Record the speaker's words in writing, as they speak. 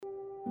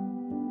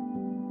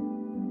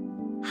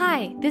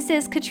Hi, this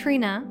is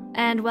Katrina,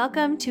 and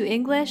welcome to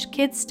English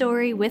Kids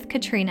Story with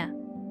Katrina.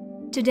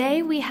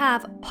 Today we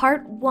have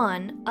part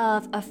 1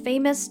 of a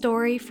famous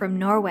story from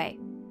Norway.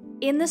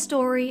 In the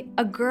story,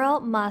 a girl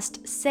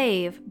must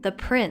save the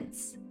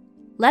prince.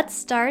 Let's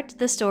start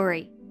the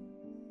story.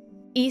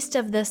 East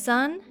of the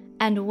sun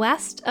and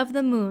west of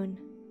the moon.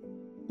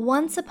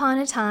 Once upon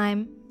a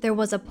time, there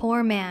was a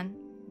poor man.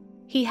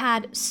 He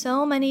had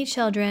so many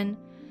children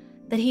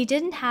that he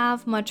didn't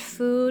have much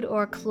food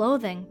or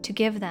clothing to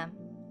give them.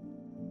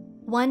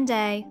 One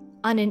day,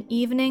 on an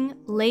evening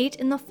late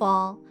in the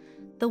fall,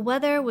 the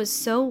weather was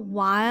so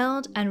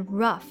wild and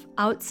rough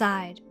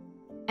outside,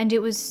 and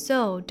it was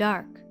so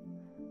dark.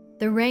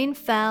 The rain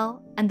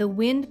fell and the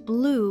wind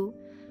blew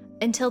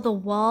until the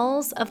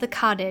walls of the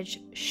cottage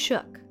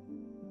shook.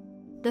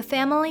 The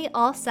family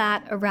all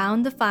sat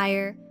around the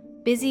fire,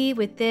 busy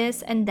with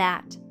this and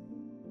that.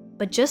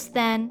 But just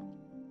then,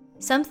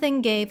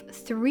 something gave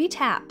 3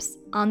 taps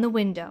on the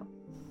window.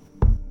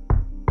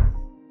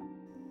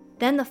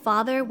 Then the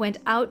father went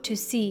out to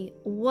see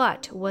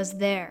what was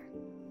there.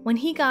 When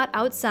he got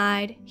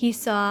outside, he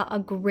saw a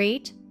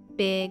great,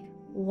 big,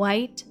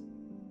 white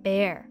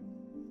bear.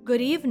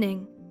 "Good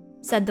evening,"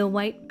 said the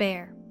white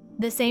bear.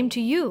 "The same to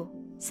you,"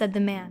 said the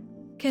man.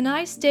 "Can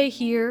I stay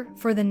here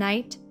for the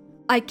night?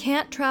 I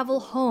can't travel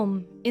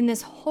home in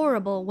this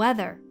horrible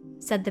weather,"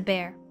 said the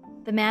bear.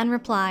 The man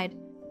replied,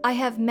 "I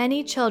have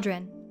many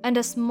children and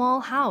a small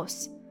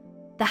house.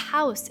 The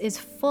house is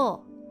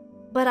full,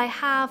 but I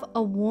have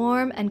a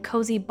warm and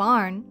cozy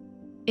barn.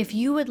 If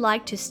you would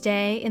like to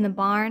stay in the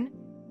barn,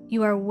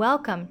 you are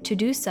welcome to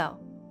do so.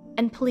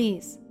 And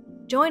please,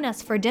 join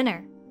us for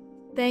dinner."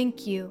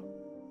 "Thank you,"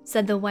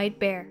 said the white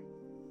bear.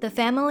 The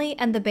family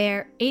and the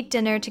bear ate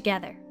dinner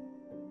together.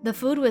 The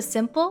food was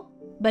simple,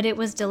 but it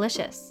was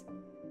delicious.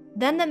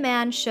 Then the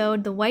man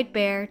showed the white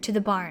bear to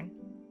the barn.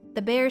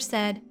 The bear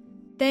said,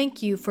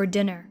 "Thank you for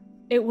dinner.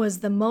 It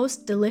was the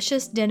most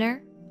delicious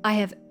dinner I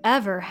have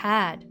ever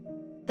had."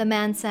 The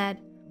man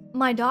said,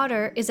 "My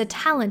daughter is a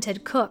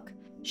talented cook.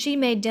 She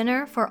made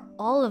dinner for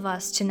all of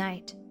us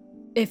tonight.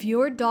 If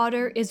your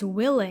daughter is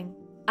willing,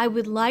 I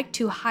would like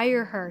to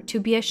hire her to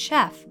be a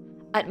chef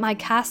at my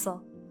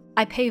castle.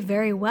 I pay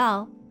very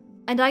well,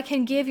 and I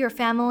can give your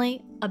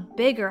family a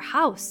bigger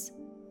house,"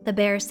 the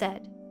bear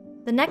said.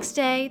 The next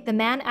day, the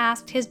man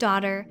asked his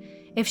daughter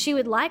if she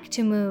would like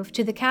to move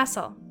to the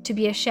castle to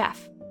be a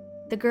chef.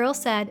 The girl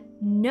said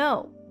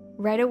no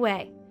right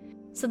away.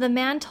 So the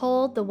man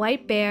told the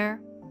white bear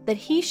that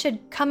he should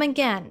come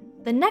again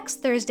the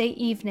next Thursday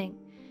evening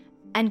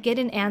and get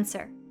an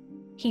answer.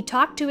 He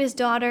talked to his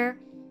daughter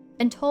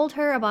and told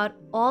her about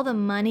all the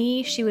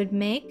money she would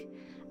make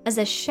as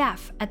a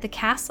chef at the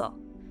castle.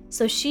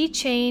 So she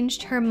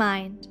changed her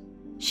mind.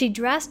 She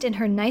dressed in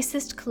her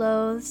nicest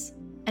clothes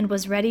and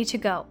was ready to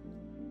go.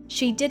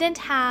 She didn't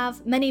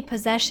have many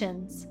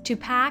possessions to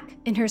pack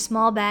in her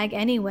small bag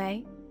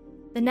anyway.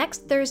 The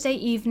next Thursday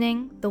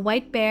evening, the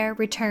white bear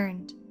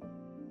returned.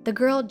 The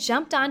girl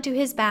jumped onto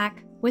his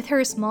back with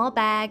her small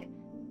bag,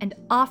 and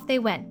off they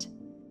went.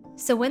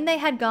 So when they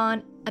had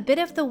gone a bit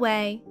of the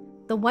way,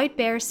 the white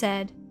bear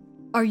said,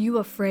 "Are you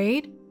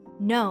afraid?"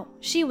 No,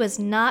 she was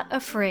not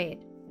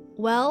afraid.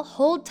 "Well,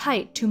 hold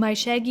tight to my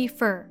shaggy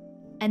fur,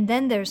 and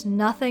then there's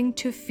nothing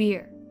to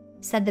fear,"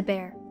 said the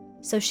bear.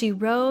 So she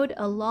rode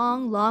a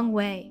long, long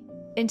way,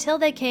 until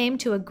they came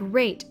to a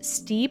great,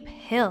 steep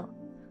hill.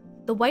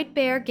 The white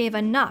bear gave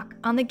a knock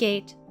on the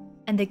gate,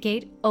 and the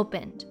gate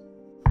opened.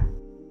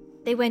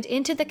 They went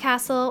into the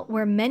castle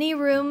where many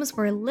rooms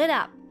were lit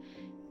up,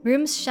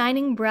 rooms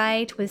shining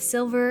bright with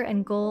silver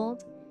and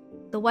gold.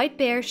 The white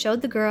bear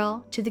showed the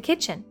girl to the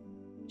kitchen.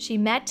 She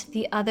met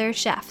the other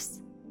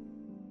chefs.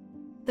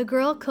 The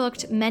girl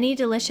cooked many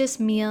delicious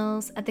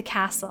meals at the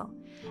castle,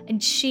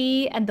 and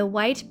she and the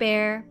white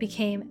bear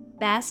became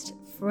best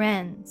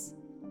friends.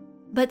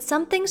 But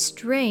something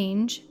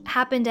strange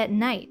happened at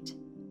night.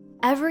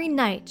 Every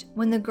night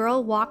when the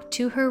girl walked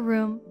to her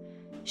room,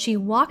 she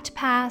walked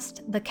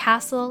past the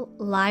castle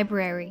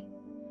library.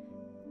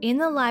 In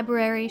the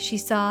library, she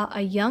saw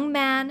a young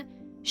man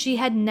she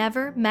had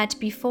never met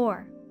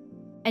before,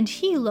 and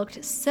he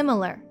looked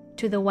similar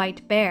to the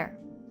white bear.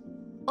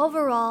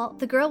 Overall,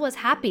 the girl was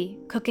happy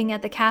cooking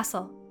at the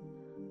castle,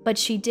 but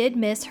she did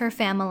miss her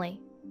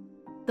family.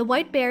 The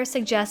white bear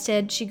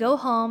suggested she go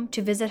home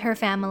to visit her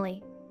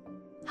family.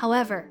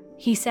 However,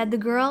 he said the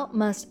girl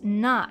must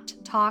not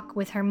talk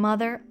with her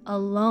mother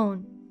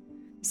alone.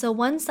 So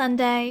one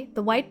Sunday,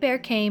 the white bear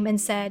came and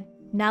said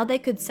now they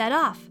could set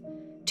off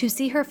to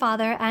see her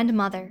father and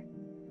mother.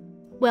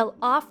 Well,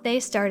 off they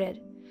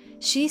started,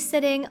 she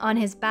sitting on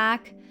his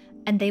back,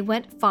 and they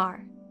went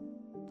far.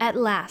 At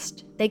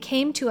last, they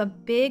came to a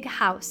big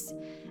house,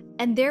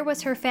 and there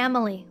was her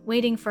family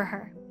waiting for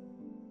her.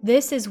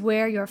 "This is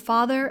where your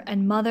father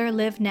and mother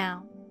live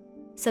now,"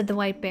 said the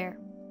white bear.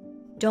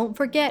 "Don't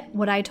forget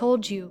what I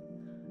told you.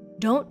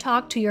 Don't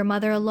talk to your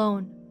mother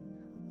alone,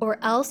 or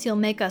else you'll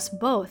make us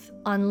both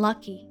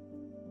unlucky."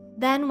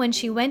 Then when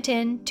she went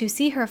in to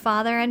see her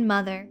father and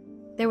mother,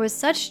 there was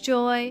such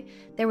joy,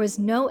 there was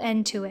no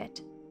end to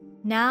it.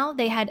 Now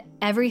they had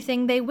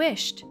everything they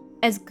wished,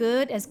 as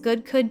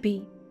good could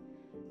be.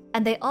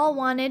 And they all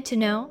wanted to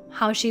know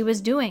how she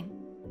was doing.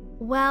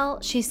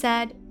 Well, she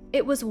said,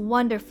 it was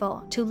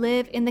wonderful to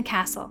live in the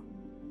castle.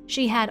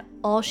 She had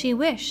all she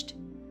wished.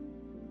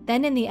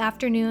 Then in the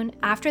afternoon,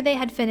 after they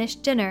had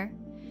finished dinner,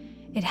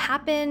 it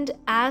happened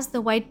as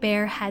the white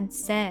bear had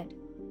said.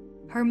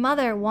 Her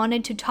mother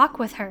wanted to talk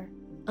with her,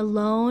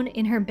 alone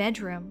in her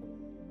bedroom.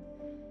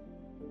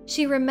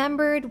 She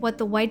remembered what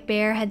the white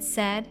bear had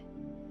said,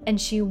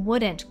 and she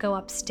wouldn't go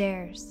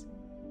upstairs.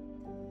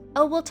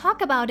 "Oh, we'll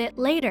talk about it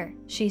later,"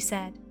 she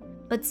said.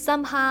 But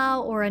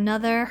somehow or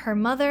another, her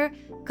mother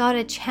got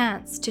a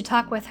chance to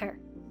talk with her,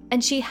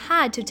 and she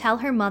had to tell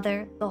her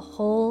mother the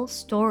whole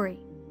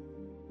story.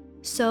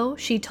 So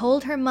she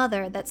told her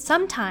mother that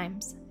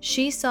sometimes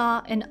she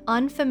saw an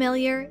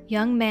unfamiliar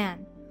young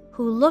man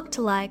who looked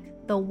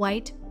like the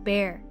white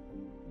bear.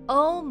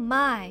 "Oh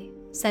my,"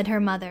 said her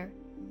mother,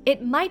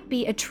 "it might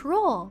be a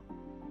troll.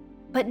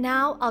 But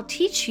now I'll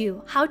teach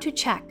you how to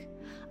check.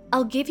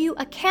 I'll give you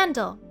a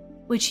candle,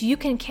 which you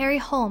can carry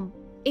home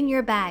in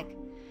your bag.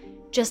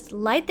 Just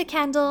light the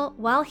candle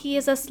while he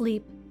is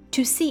asleep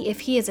to see if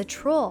he is a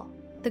troll."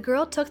 The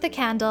girl took the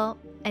candle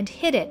and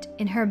hid it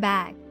in her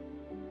bag.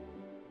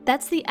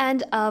 That's the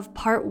end of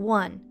part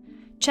 1.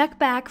 Check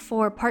back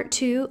for part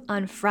 2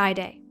 on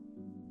Friday.